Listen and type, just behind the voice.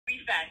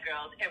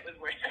girls. It was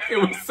worth it. It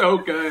was so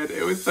good.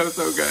 It was so,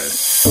 so good.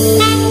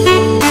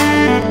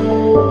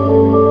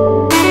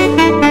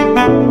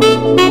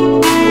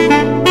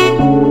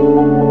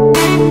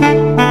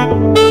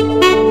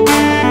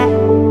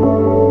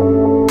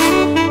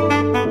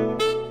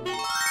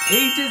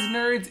 Hey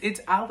Disnerds,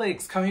 it's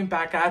Alex coming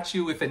back at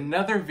you with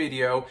another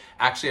video,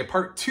 actually a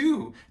part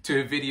 2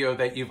 to a video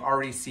that you've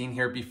already seen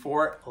here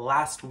before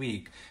last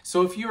week.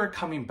 So if you are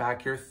coming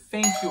back here,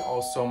 thank you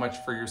all so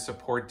much for your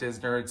support,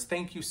 Disnerds.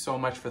 Thank you so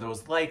much for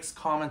those likes,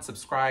 comments,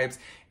 subscribes,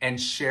 and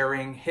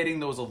sharing, hitting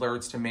those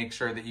alerts to make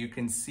sure that you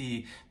can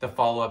see the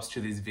follow-ups to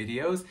these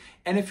videos.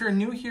 And if you're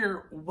new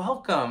here,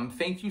 welcome.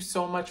 Thank you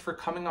so much for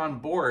coming on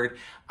board.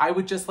 I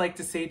would just like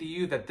to say to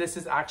you that this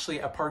is actually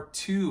a part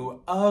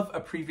 2 of a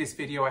previous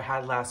video I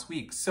had last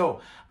week.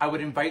 So I would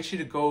invite you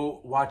to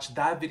go watch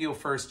that video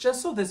first,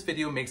 just so this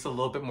video makes a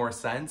little bit more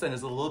sense and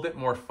is a little bit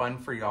more fun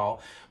for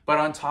y'all. But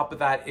on top of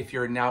that, if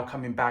you're now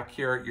coming back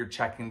here, you're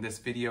checking this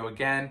video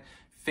again,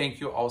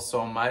 thank you all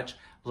so much.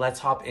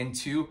 Let's hop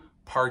into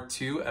part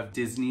 2 of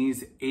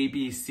Disney's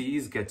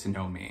ABCs Get to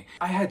Know Me.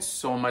 I had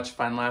so much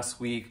fun last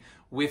week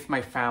with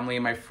my family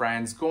and my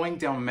friends going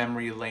down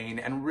memory lane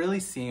and really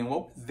seeing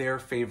what their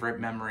favorite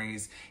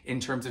memories in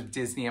terms of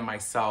Disney and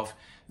myself.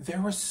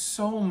 There were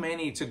so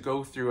many to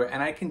go through,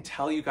 and I can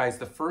tell you guys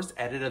the first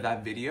edit of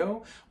that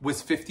video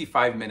was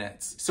 55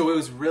 minutes. So it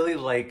was really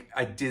like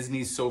a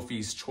Disney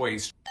Sophie's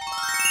Choice.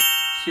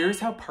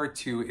 Here's how part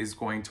 2 is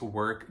going to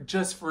work,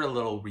 just for a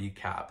little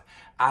recap.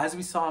 As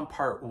we saw in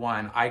part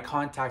 1, I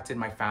contacted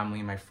my family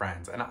and my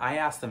friends, and I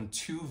asked them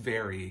 2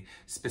 very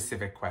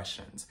specific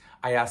questions.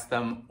 I asked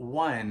them,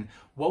 1,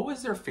 what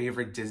was their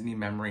favorite Disney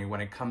memory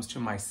when it comes to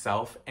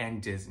myself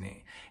and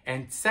Disney?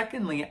 And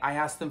secondly, I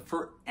asked them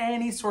for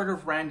any sort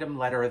of random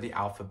letter of the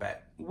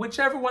alphabet,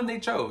 whichever one they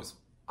chose.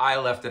 I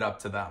left it up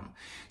to them.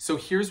 So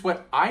here's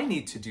what I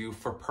need to do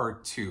for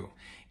part 2.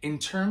 In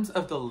terms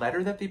of the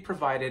letter that they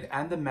provided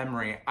and the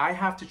memory, I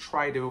have to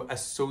try to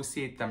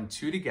associate them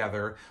two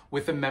together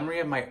with a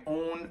memory of my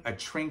own, a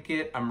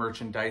trinket, a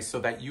merchandise, so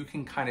that you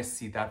can kind of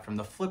see that from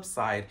the flip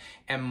side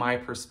and my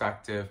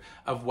perspective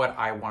of what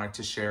I wanted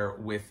to share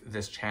with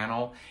this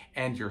channel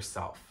and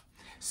yourself.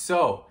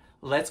 So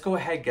let's go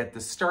ahead, get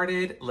this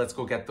started. Let's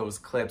go get those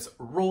clips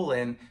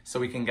rolling so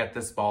we can get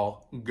this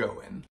ball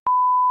going.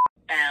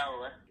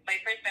 Belle. My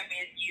first memory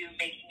is you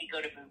making me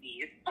go to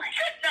movies. Like,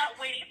 I'm not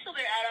waiting till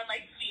they're out on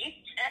like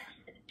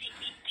VHS and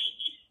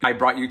DVD. I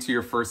brought you to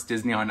your first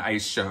Disney on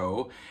Ice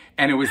show,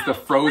 and it was the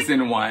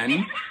Frozen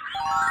one.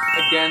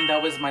 Again,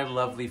 that was my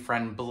lovely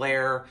friend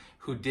Blair,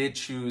 who did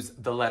choose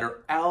the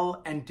letter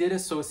L and did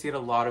associate a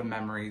lot of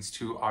memories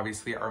to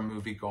obviously our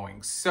movie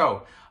going.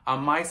 So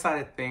on my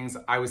side of things,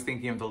 I was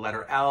thinking of the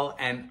letter L,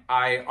 and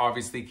I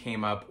obviously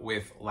came up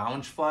with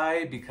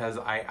Loungefly because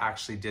I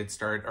actually did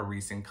start a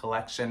recent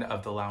collection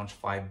of the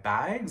Loungefly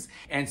bags.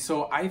 And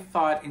so I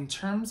thought, in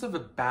terms of a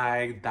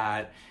bag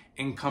that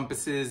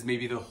encompasses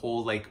maybe the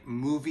whole like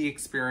movie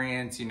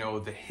experience, you know,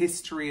 the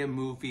history of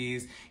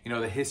movies, you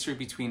know, the history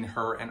between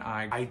her and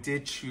I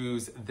did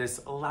choose this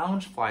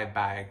Loungefly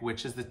bag,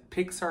 which is the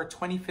Pixar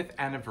 25th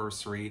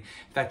anniversary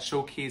that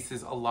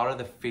showcases a lot of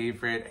the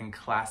favorite and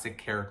classic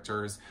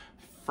characters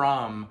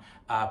from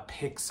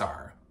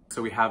Pixar.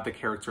 So we have the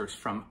characters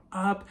from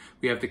Up,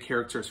 we have the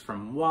characters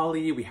from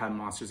WALL-E, we have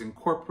Monsters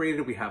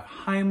Incorporated, we have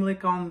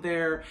Heimlich on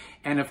there,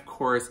 and of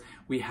course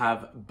we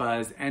have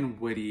Buzz and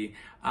Woody,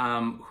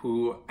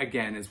 who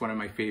again is one of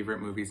my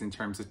favorite movies in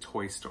terms of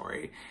Toy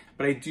Story.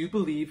 But I do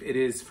believe it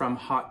is from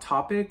Hot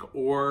Topic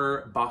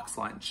or Box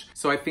Lunch.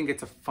 So I think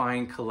it's a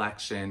fine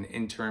collection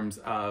in terms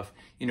of,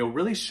 you know,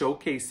 really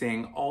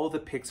showcasing all the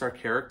Pixar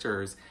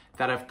characters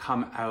that have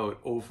come out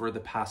over the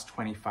past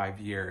 25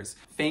 years.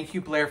 Thank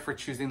you, Blair, for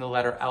choosing the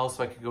letter L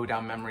so I could go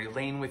down memory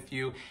lane with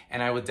you.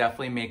 And I will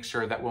definitely make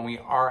sure that when we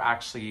are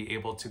actually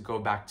able to go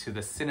back to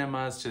the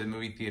cinemas, to the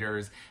movie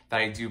theaters, that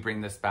I do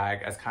bring this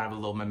bag as kind of a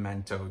little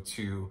memento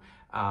to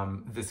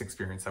this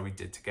experience that we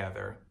did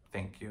together.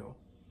 Thank you.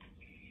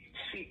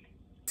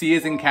 C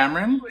is in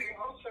Cameron?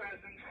 Also as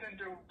in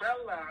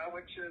Cinderella,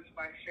 which is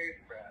my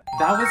favorite.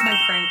 That was my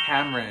friend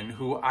Cameron,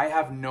 who I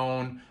have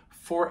known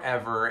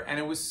forever, and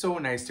it was so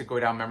nice to go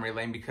down memory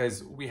lane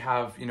because we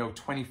have, you know,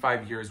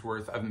 25 years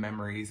worth of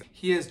memories.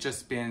 He has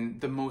just been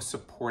the most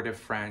supportive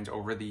friend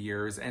over the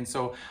years, and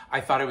so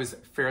I thought it was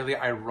fairly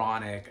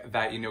ironic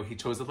that, you know, he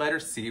chose the letter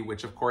C,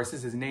 which of course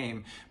is his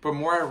name, but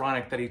more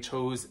ironic that he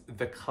chose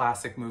the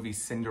classic movie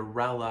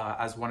Cinderella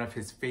as one of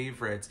his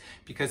favorites,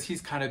 because he's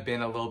kind of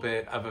been a little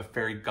bit of a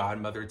fairy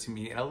godmother to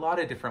me in a lot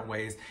of different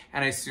ways,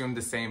 and I assume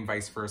the same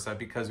vice versa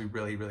because we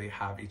really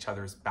have each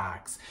other's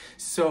backs.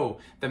 So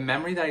the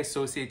memory that I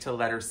associate to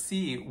letter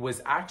C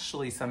was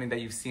actually something that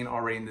you've seen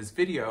already in this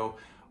video,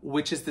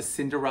 which is the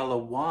Cinderella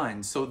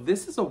wand. So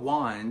this is a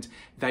wand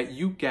that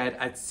you get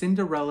at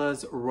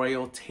Cinderella's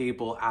royal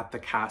table at the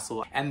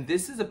castle. And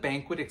this is a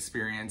banquet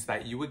experience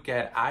that you would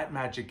get at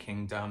Magic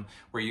Kingdom,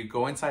 where you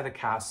go inside the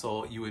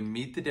castle, you would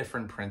meet the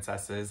different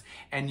princesses,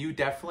 and you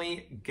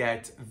definitely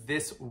get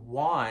this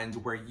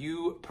wand where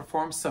you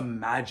perform some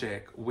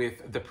magic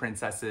with the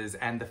princesses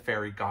and the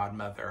fairy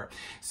godmother.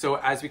 So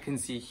as we can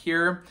see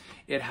here,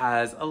 it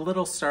has a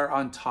little star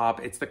on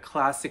top. It's the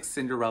classic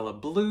Cinderella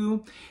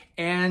blue,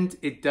 and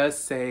it does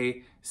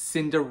say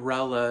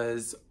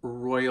Cinderella's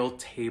royal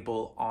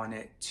table on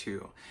it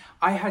too.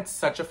 I had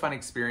such a fun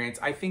experience.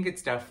 I think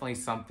it's definitely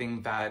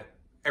something that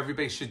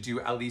everybody should do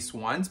at least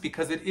once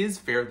because it is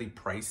fairly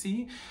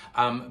pricey.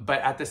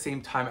 But at the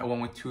same time, I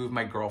went with two of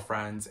my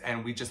girlfriends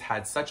and we just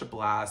had such a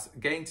blast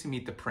getting to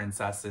meet the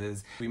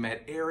princesses. We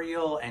met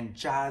Ariel and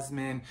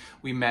Jasmine.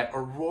 We met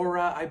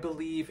Aurora, I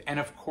believe. And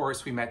of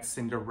course, we met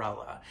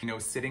Cinderella, you know,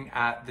 sitting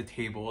at the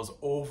tables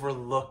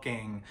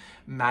overlooking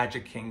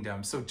Magic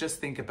Kingdom. So just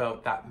think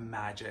about that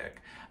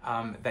magic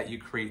that you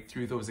create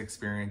through those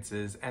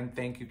experiences. And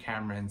thank you,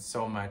 Cameron,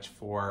 so much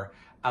for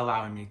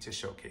allowing me to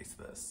showcase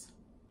this.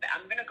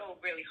 I'm gonna go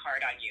really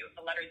hard on you.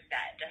 The letter Z.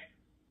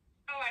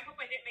 Oh, I hope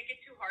I didn't make it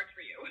too hard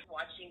for you.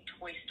 Watching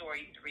Toy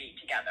Story 3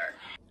 together.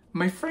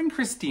 My friend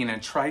Christina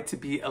tried to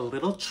be a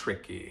little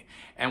tricky,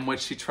 and what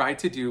she tried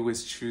to do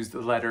was choose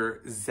the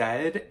letter Z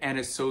and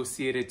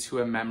associate it to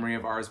a memory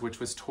of ours, which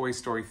was Toy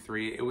Story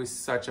 3. It was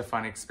such a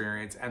fun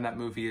experience, and that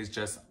movie is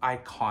just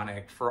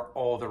iconic for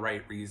all the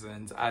right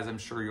reasons, as I'm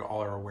sure you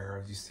all are aware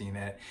of, you've seen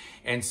it.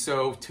 And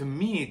so to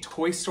me,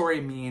 Toy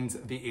Story means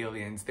the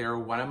aliens. They're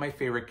one of my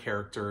favorite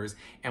characters,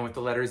 and with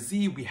the letter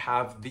Z, we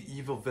have the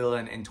evil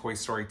villain in Toy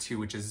Story 2,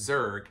 which is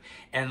Zurg.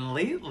 And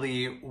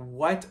lately,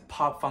 what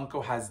Pop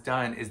Funko has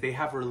done is they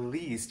have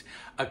released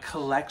a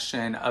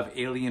collection of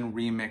alien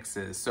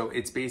remixes. So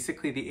it's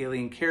basically the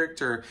alien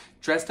character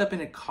dressed up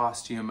in a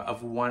costume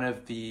of one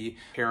of the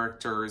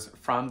characters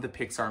from the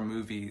Pixar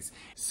movies.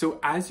 So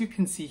as you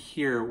can see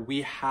here,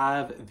 we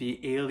have the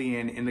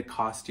alien in the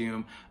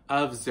costume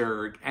of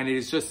Zurg, and it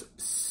is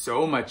just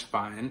so much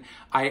fun.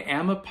 I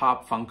am a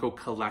Pop Funko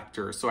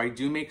collector, so I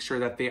do make sure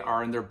that they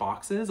are in their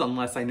boxes,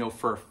 unless I know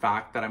for a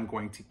fact that I'm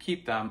going to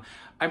keep them.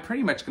 I'm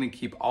pretty much going to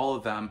keep all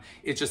of them.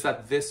 It's just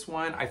that this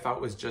one I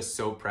thought was just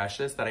so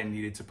precious that I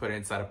needed to put it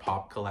inside a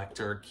Pop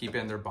collector, keep it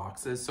in their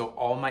boxes. So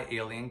all my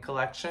Alien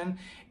collection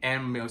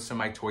and most of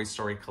my Toy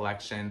Story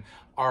collection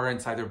are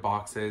inside their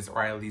boxes,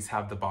 or I at least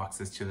have the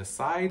boxes to the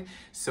side.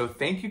 So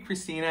thank you,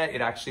 Christina.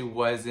 It actually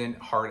wasn't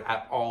hard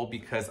at all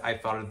because I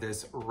thought of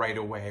this right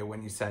away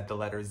when you said the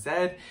letter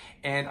Z,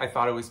 and I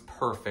thought it was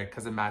perfect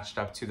because it matched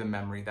up to the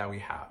memory that we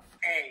have.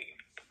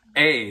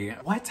 A,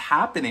 what's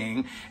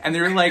happening? And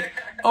they're like,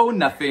 oh,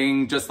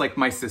 nothing, just like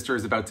my sister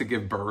is about to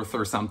give birth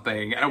or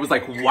something. And I was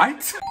like,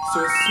 what?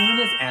 So as soon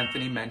as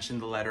Anthony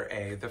mentioned the letter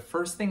A, the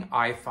first thing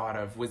I thought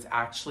of was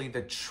actually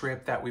the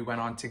trip that we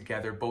went on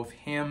together, both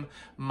him,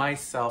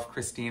 myself,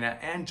 Christina,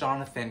 and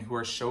Jonathan, who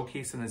are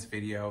showcased in this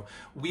video.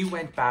 We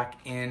went back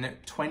in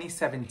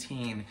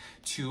 2017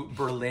 to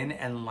Berlin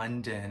and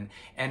London.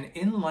 And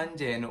in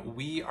London,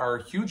 we are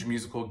huge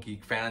musical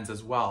geek fans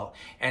as well.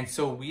 And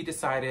so we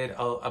decided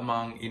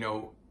among, you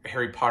know,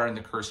 Harry Potter and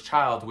the Cursed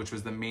Child, which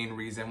was the main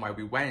reason why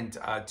we went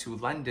to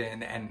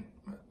London and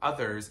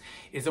others,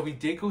 is that we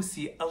did go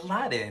see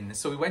Aladdin.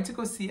 So we went to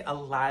go see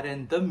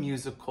Aladdin, the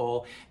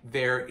musical,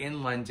 there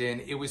in London.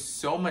 It was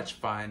so much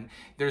fun.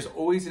 There's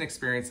always an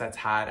experience that's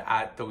had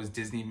at those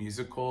Disney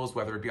musicals,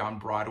 whether it be on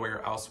Broadway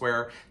or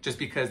elsewhere, just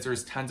because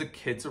there's tons of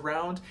kids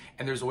around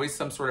and there's always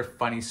some sort of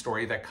funny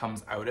story that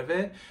comes out of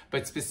it.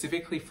 But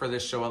specifically for the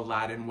show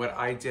Aladdin, what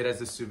I did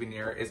as a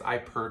souvenir is I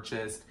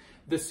purchased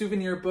the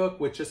souvenir book,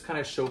 which just kind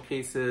of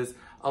showcases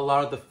a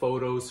lot of the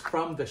photos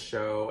from the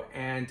show,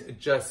 and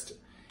just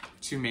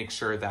to make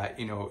sure that,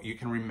 you know, you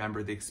can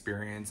remember the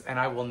experience. And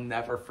I will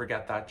never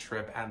forget that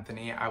trip,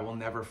 Anthony. I will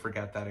never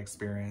forget that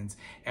experience.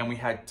 And we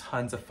had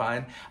tons of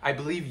fun. I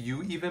believe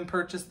you even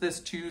purchased this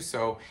too,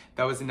 so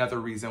that was another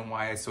reason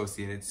why I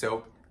associated.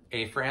 So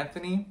A for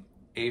Anthony,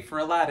 A for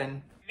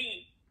Aladdin.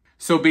 V.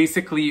 So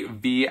basically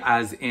V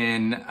as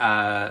in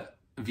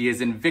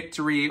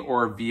victory,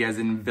 or V as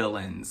in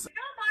villains.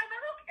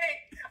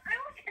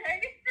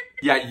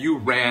 Yeah, you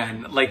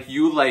ran,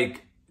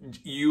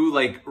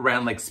 you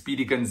ran like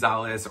Speedy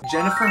Gonzalez.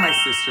 Jennifer, my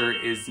sister,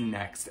 is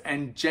next.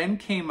 And Jen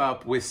came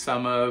up with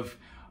some of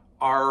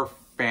our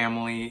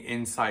family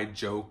inside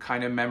joke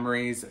kind of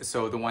memories.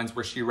 So the ones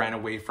where she ran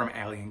away from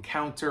Alien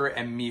Counter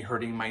and me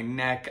hurting my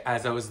neck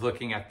as I was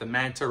looking at the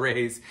manta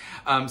rays.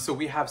 So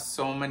we have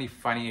so many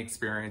funny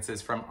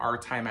experiences from our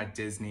time at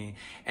Disney.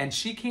 And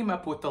she came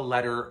up with the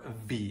letter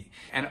V.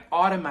 And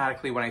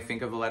automatically when I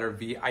think of the letter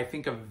V, I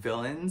think of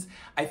villains.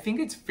 I think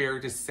it's fair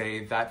to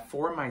say that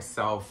for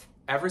myself,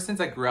 ever since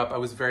I grew up, I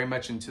was very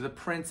much into the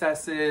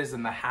princesses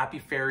and the happy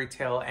fairy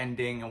tale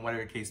ending and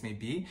whatever the case may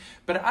be.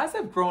 But as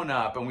I've grown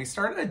up and we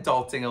started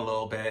adulting a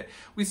little bit,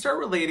 we start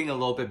relating a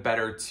little bit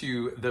better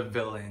to the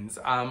villains,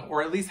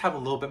 or at least have a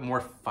little bit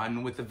more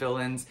fun with the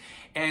villains.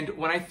 And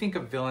when I think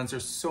of villains,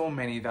 there's so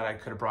many that I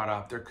could have brought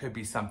up. There could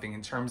be something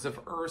in terms of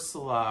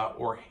Ursula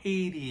or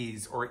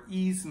Hades or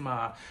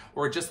Yzma,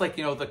 or just like,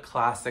 you know, the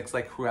classics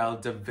like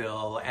Cruella de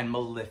Vil and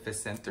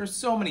Maleficent. There's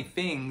so many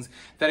things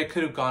that I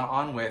could have gone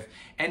on with.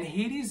 And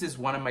Hades is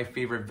one of my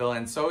favorite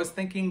villains. So I was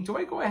thinking, do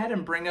I go ahead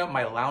and bring out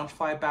my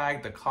Loungefly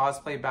bag, the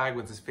cosplay bag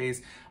with his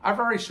face? I've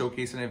already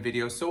showcased in a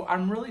video, so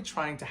I'm really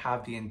trying to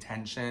have the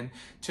intention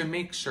to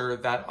make sure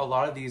that a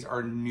lot of these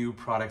are new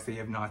products that you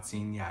have not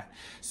seen yet.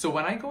 So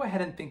when I go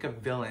ahead and think of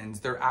villains,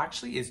 there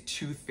actually is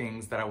two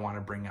things that I want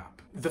to bring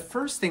up. The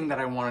first thing that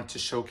I wanted to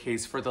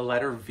showcase for the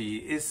letter V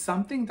is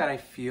something that I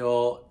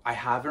feel I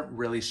haven't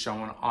really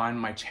shown on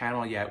my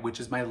channel yet, which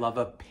is my love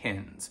of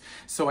pins.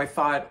 So I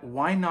thought,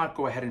 why not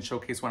go ahead and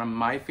showcase one of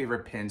my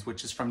favorite pins,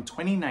 which is from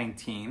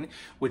 2019,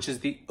 which is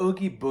the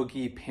Oogie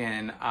Boogie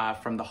pin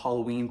from the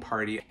Halloween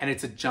party. And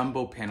it's a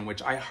jumbo pin,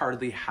 which I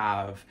hardly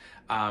have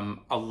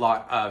a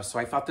lot of. So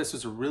I thought this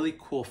was a really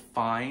cool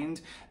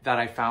find that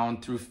I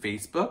found through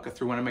Facebook,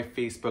 through one of my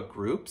Facebook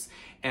groups.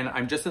 And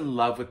I'm just in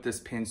love with this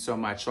pin so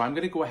much. So I'm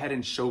gonna go ahead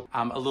and show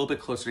a little bit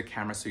closer to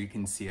camera so you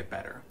can see it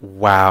better.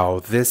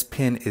 Wow, this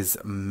pin is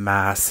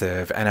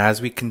massive. And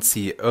as we can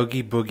see,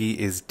 Oogie Boogie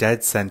is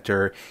dead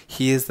center.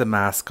 He is the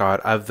mascot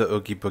of the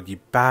Oogie Boogie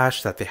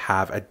Bash that they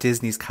have at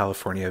Disney's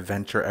California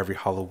Adventure every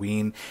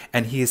Halloween.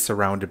 And he is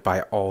surrounded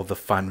by all the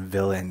fun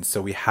villains.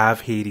 So we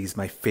have Hades,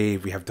 my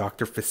fave. We have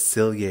Dr.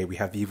 Facilier. We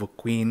have Evil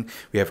Queen.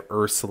 We have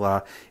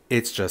Ursula.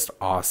 It's just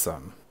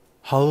awesome.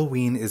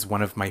 Halloween is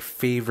one of my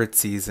favorite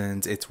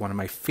seasons. It's one of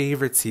my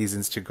favorite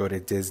seasons to go to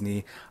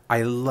Disney.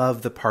 I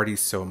love the party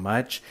so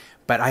much,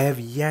 but I have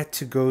yet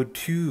to go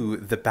to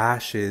the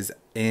bashes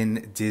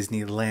in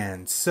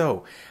Disneyland.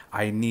 So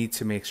I need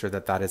to make sure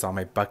that that is on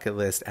my bucket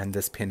list, and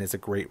this pin is a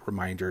great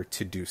reminder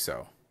to do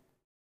so.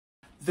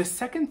 The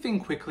second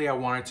thing quickly I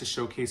wanted to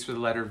showcase for the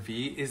letter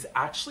V is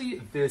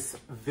actually this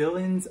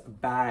villains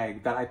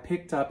bag that I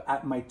picked up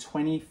at my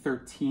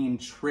 2013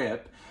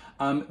 trip.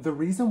 The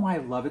reason why I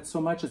love it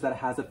so much is that it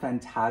has a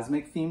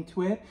phantasmic theme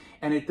to it,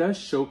 and it does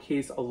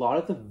showcase a lot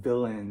of the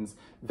villains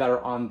that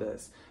are on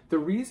this. The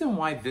reason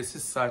why this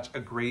is such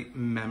a great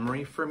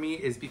memory for me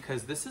is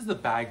because this is the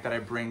bag that I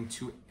bring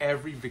to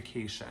every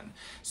vacation.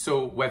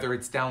 So whether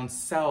it's down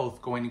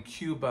south, going to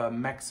Cuba,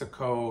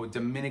 Mexico,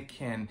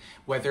 Dominican,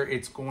 whether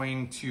it's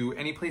going to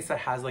any place that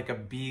has like a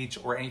beach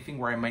or anything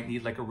where I might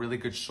need like a really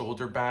good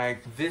shoulder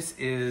bag, this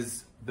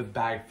is the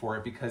bag for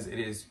it because it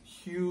is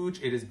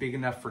huge. It is big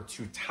enough for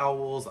 2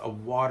 towels, a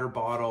water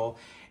bottle,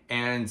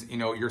 and you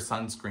know, your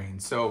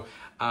sunscreen. So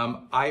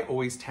I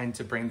always tend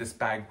to bring this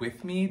bag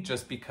with me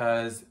just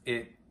because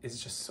it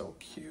is just so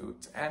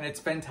cute. And it's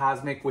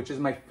Phantasmic, which is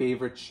my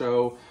favorite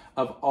show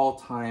of all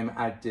time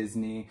at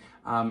Disney,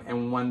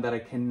 and one that I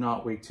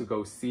cannot wait to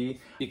go see.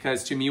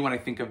 Because to me, when I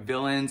think of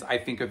villains, I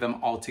think of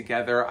them all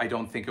together. I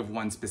don't think of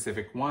one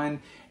specific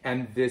one.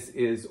 And this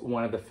is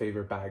one of the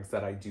favorite bags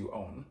that I do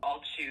own.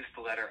 I'll choose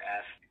the letter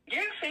S.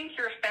 You think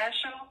you're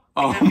special?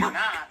 Oh. Because you're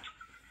not.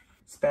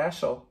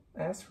 Special.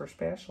 S for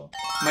special.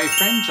 My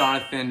friend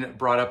Jonathan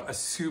brought up a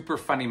super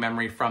funny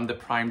memory from the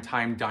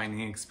primetime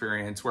dining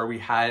experience where we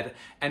had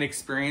an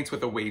experience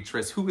with a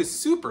waitress who was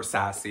super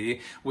sassy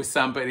with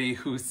somebody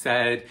who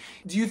said,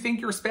 "Do you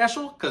think you're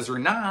special? Because you're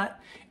not."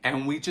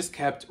 And we just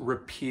kept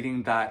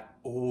repeating that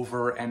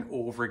over and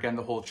over again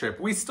the whole trip.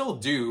 We still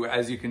do,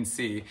 as you can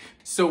see.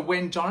 So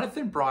when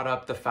Jonathan brought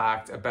up the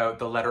fact about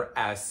the letter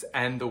S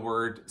and the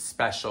word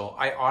special,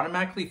 I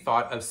automatically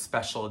thought of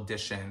special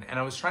edition. And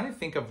I was trying to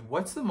think of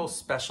what's the most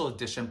special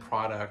edition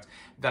product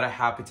that I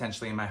have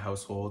potentially in my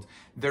household.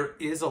 There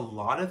is a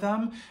lot of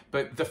them,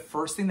 but the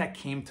first thing that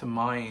came to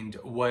mind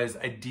was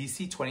a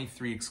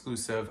DC23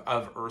 exclusive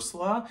of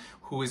Ursula,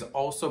 who is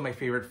also my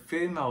favorite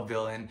female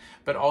villain,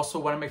 but also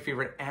one of my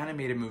favorite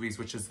animated movies,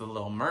 which is The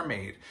Little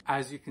Mermaid.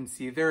 As you can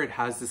see there, it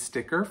has the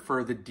sticker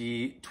for the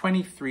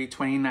D23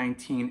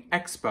 2019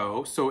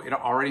 Expo, so it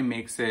already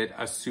makes it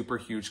a super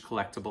huge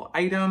collectible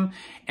item.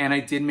 And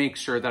I did make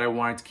sure that I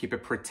wanted to keep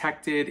it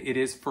protected. It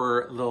is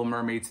for Little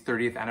Mermaid's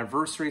 30th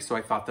anniversary, so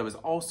I thought that was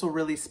also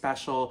really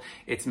special.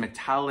 It's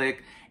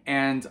metallic,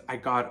 and I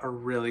got a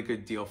really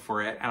good deal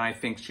for it, and I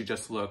think she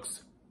just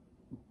looks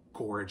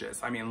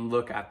gorgeous. I mean,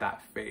 look at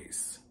that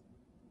face.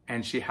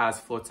 And she has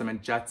Flotsam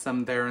and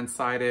Jetsam there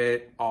inside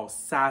it, all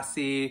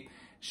sassy.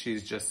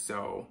 She's just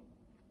so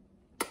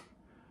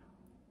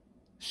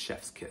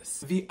Chef's kiss.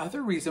 The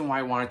other reason why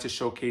I wanted to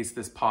showcase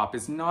this pop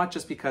is not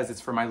just because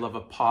it's for my love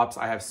of pops.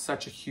 I have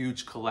such a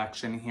huge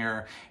collection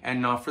here,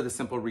 and not for the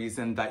simple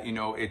reason that, you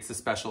know, it's a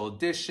special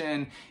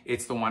edition.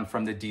 It's the one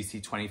from the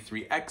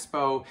DC23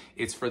 Expo.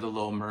 It's for the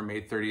Little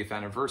Mermaid 30th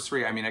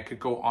anniversary. I mean, I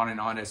could go on and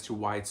on as to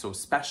why it's so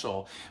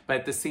special. But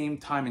at the same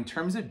time, in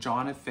terms of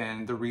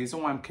Jonathan, the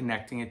reason why I'm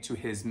connecting it to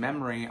his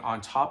memory on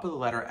top of the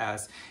letter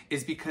S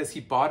is because he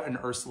bought an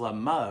Ursula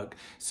mug.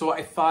 So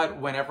I thought,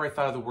 whenever I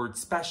thought of the word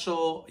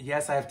special,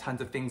 yes, I have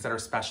tons of things that are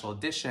special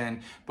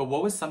edition, but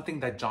what was something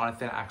that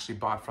Jonathan actually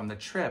bought from the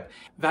trip?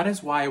 That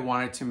is why I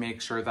wanted to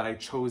make sure that I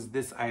chose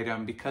this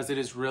item, because it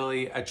is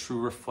really a true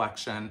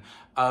reflection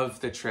of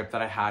the trip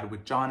that I had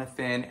with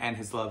Jonathan and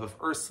his love of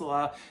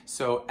Ursula.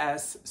 So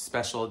S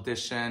special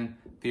edition,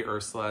 the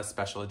Ursula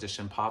special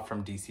edition pop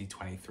from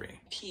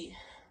DC23.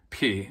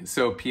 P.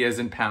 So P as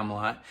in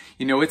Pamela.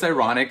 You know what's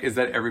ironic is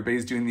that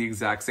everybody's doing the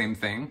exact same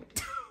thing.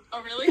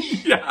 Oh, really?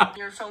 Yeah.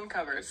 Your phone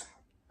covers.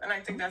 And I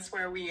think that's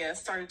where we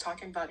started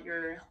talking about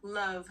your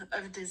love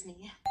of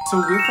Disney. So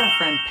with our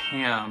friend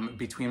Pam,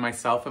 between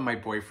myself and my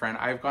boyfriend,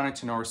 I've gotten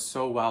to know her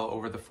so well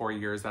over the 4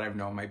 years that I've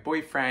known my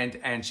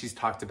boyfriend, and she's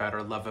talked about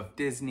her love of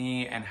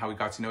Disney and how we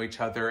got to know each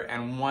other.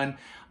 And one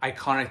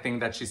iconic thing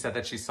that she said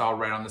that she saw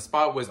right on the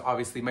spot was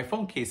obviously my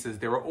phone cases.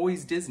 They were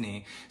always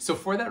Disney. So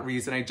for that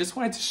reason, I just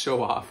wanted to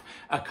show off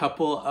a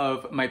couple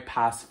of my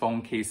past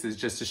phone cases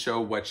just to show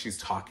what she's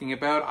talking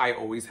about. I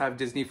always have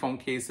Disney phone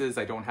cases.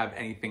 I don't have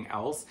anything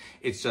else.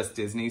 It's just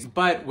Disney's.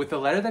 But with the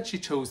letter that she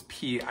chose,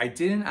 P, I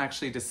didn't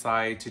actually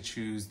decide to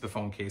choose the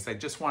phone case. I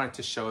just wanted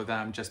to show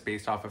them just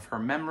based off of her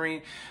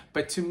memory.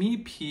 But to me,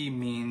 P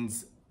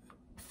means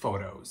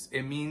photos.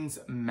 It means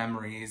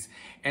memories.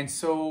 And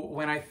so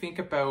when I think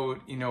about,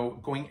 you know,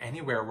 going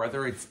anywhere,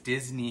 whether it's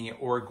Disney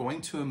or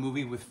going to a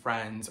movie with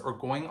friends or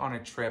going on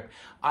a trip,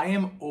 I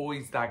am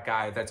always that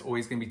guy that's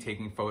always going to be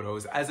taking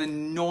photos. As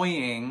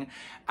annoying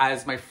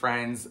as my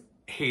friends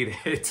hate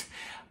it,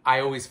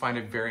 I always find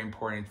it very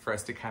important for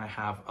us to kind of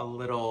have a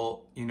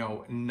little, you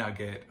know,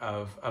 nugget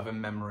of a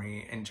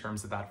memory in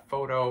terms of that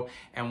photo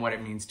and what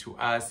it means to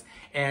us.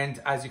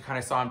 And as you kind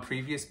of saw in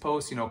previous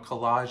posts, you know,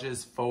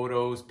 collages,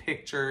 photos,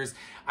 pictures,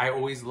 I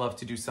always love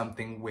to do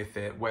something with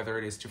it, whether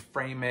it is to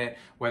frame it,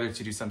 whether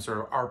to do some sort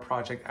of art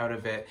project out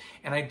of it.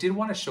 And I did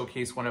want to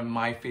showcase one of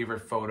my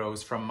favorite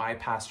photos from my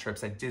past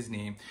trips at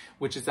Disney,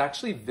 which is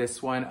actually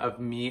this one of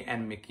me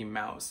and Mickey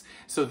Mouse.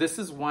 So this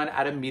is one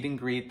at a meet and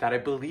greet that I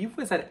believe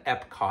was at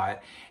Epcot.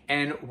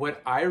 And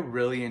what I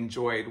really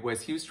enjoyed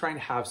was he was trying to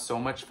have so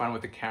much fun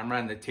with the camera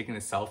and taking a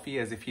selfie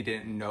as if he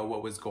didn't know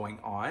what was going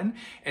on.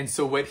 And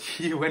so what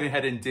he went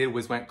ahead and did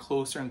was went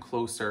closer and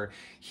closer.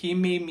 He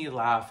made me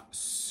laugh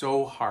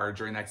so hard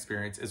during that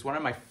experience. It's one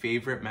of my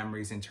favorite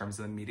memories in terms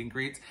of the meet and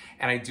greets.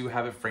 And I do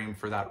have it framed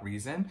for that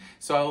reason.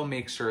 So I will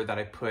make sure that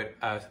I put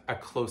a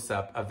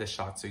close-up of the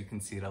shot so you can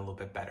see it a little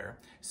bit better.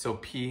 So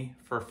P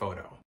for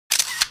photo.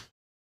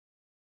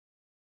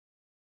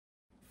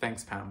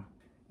 Thanks, Pam.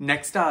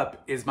 Next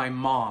up is my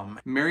mom.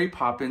 Mary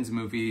Poppins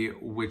movie,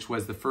 which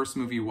was the first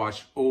movie you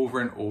watched over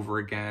and over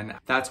again.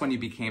 That's when you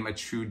became a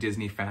true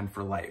Disney fan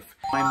for life.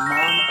 My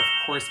mom,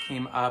 of course,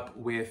 came up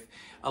with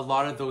a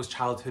lot of those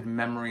childhood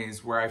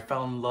memories where I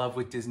fell in love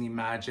with Disney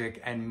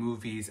magic and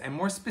movies, and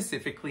more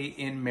specifically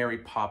in Mary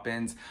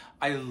Poppins.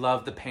 I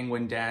love the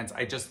penguin dance.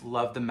 I just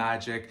love the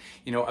magic,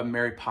 you know, of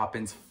Mary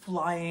Poppins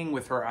flying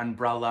with her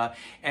umbrella.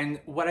 And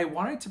what I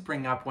wanted to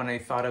bring up when I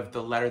thought of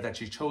the letter that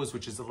she chose,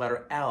 which is the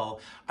letter L,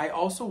 I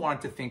also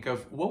wanted to think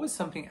of what was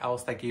something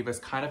else that gave us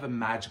kind of a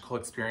magical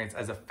experience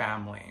as a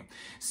family.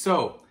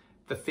 So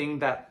the thing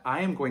that I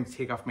am going to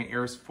take off my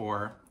ears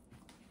for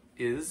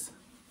is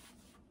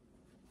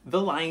The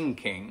Lion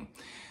King.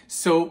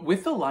 So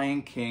with The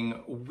Lion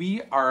King,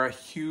 we are a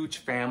huge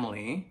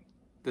family.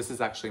 This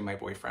is actually my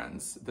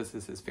boyfriend's. This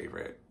is his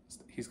favorite.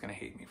 He's gonna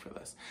hate me for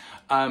this.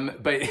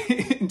 But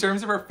in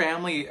terms of our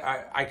family,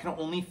 I can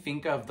only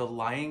think of The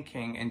Lion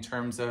King in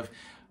terms of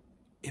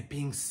it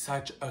being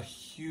such a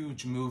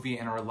huge movie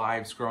in our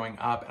lives growing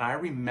up. And I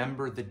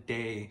remember the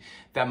day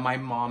that my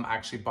mom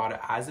actually bought it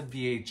as a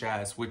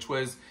VHS, which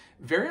was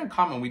very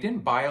uncommon. We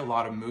didn't buy a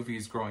lot of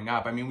movies growing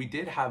up. I mean, we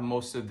did have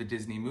most of the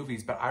Disney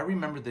movies, but I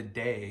remember the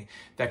day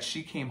that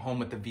she came home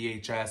with the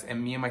VHS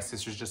and me and my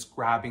sisters just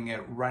grabbing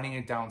it, running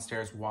it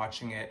downstairs,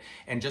 watching it,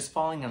 and just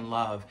falling in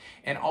love.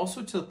 And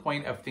also to the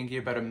point of thinking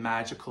about a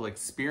magical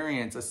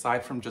experience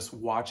aside from just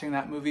watching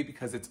that movie,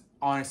 because it's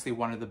honestly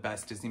one of the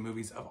best Disney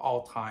movies of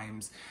all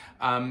times,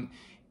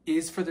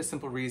 is for the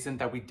simple reason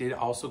that we did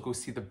also go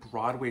see the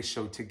Broadway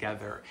show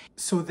together.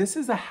 So this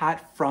is a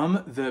hat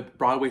from the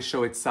Broadway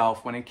show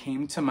itself when it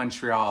came to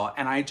Montreal.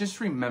 And I just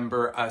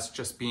remember us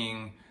just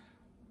being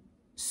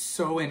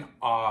so in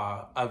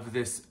awe of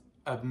this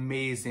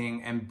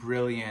amazing and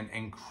brilliant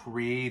and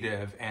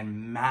creative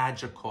and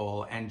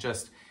magical and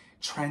just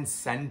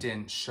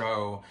transcendent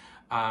show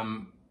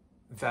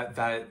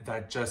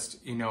that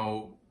just, you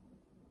know,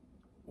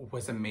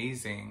 was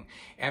amazing.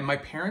 And my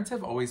parents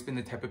have always been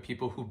the type of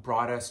people who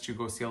brought us to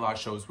go see a lot of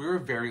shows. We were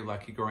very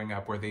lucky growing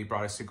up where they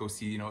brought us to go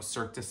see, you know,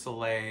 Cirque du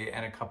Soleil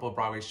and a couple of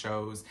Broadway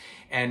shows,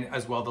 and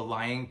as well The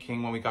Lion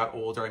King when we got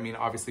older. I mean,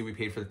 obviously we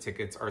paid for the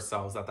tickets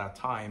ourselves at that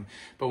time,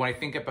 but when I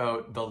think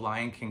about The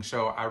Lion King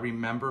show, I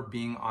remember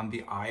being on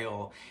the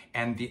aisle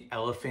and the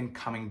elephant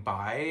coming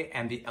by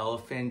and the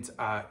elephant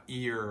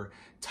ear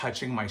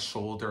touching my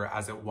shoulder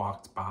as it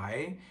walked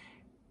by.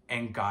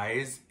 And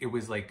guys, it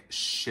was like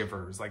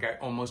shivers. Like I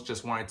almost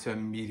just wanted to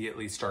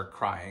immediately start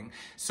crying.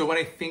 So when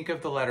I think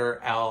of the letter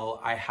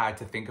L, I had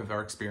to think of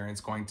our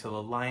experience going to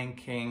The Lion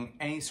King,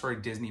 any sort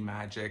of Disney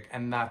magic,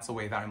 and that's the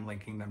way that I'm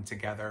linking them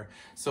together.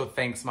 So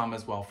thanks, Mom,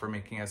 as well for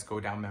making us go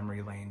down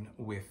memory lane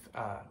with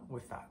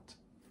that.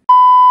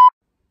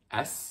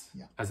 S,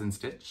 Yeah. as in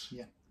Stitch.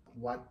 Yeah.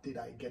 What did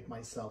I get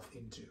myself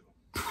into?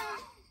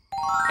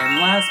 And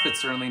last but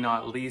certainly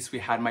not least, we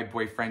had my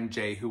boyfriend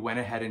Jay, who went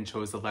ahead and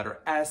chose the letter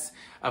S.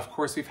 Of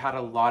course, we've had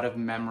a lot of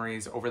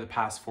memories over the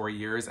past 4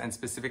 years, and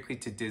specifically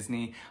to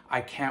Disney.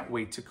 I can't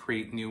wait to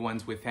create new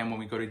ones with him when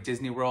we go to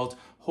Disney World,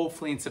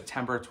 hopefully in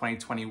September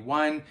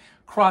 2021.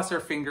 Cross our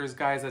fingers,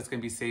 guys, that's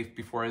gonna be safe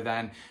before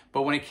then.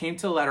 But when it came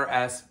to the letter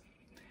S,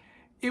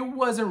 it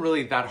wasn't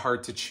really that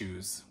hard to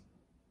choose.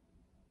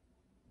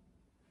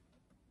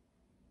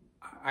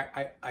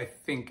 I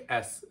think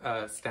S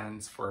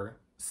stands for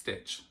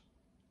Stitch.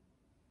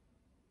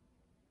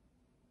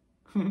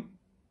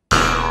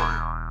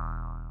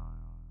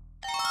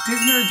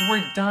 Disnerds,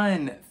 we're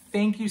done.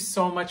 Thank you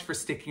so much for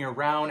sticking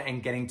around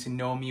and getting to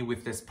know me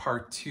with this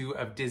part 2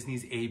 of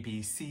Disney's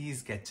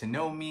ABCs, Get to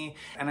Know Me.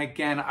 And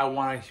again, I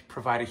want to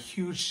provide a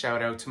huge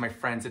shout out to my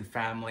friends and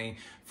family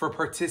for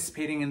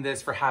participating in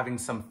this, for having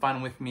some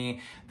fun with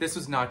me. This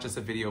was not just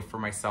a video for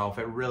myself.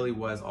 It really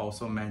was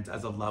also meant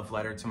as a love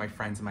letter to my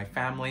friends and my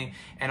family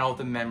and all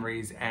the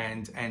memories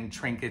and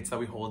trinkets that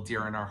we hold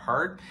dear in our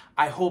heart.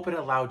 I hope it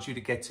allowed you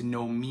to get to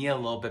know me a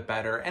little bit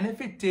better. And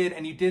if it did,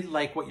 and you did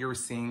like what you were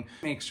seeing,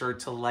 make sure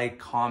to like,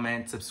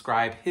 comment,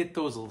 subscribe, hit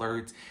those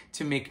alerts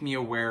to make me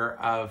aware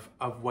of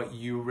what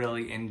you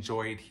really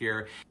enjoyed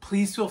here.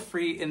 Please feel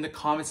free in the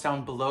comments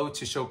down below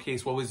to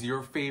showcase what was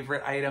your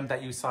favorite item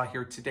that you saw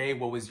here today.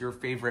 What was your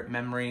favorite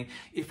memory?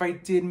 If I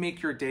did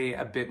make your day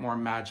a bit more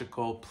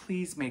magical,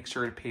 please make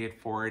sure to pay it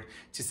forward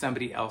to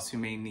somebody else who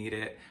may need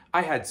it.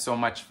 I had so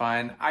much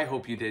fun. I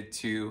hope you did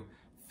too.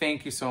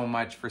 Thank you so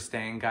much for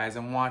staying, guys,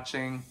 and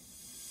watching.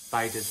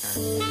 Bye,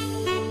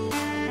 Disney.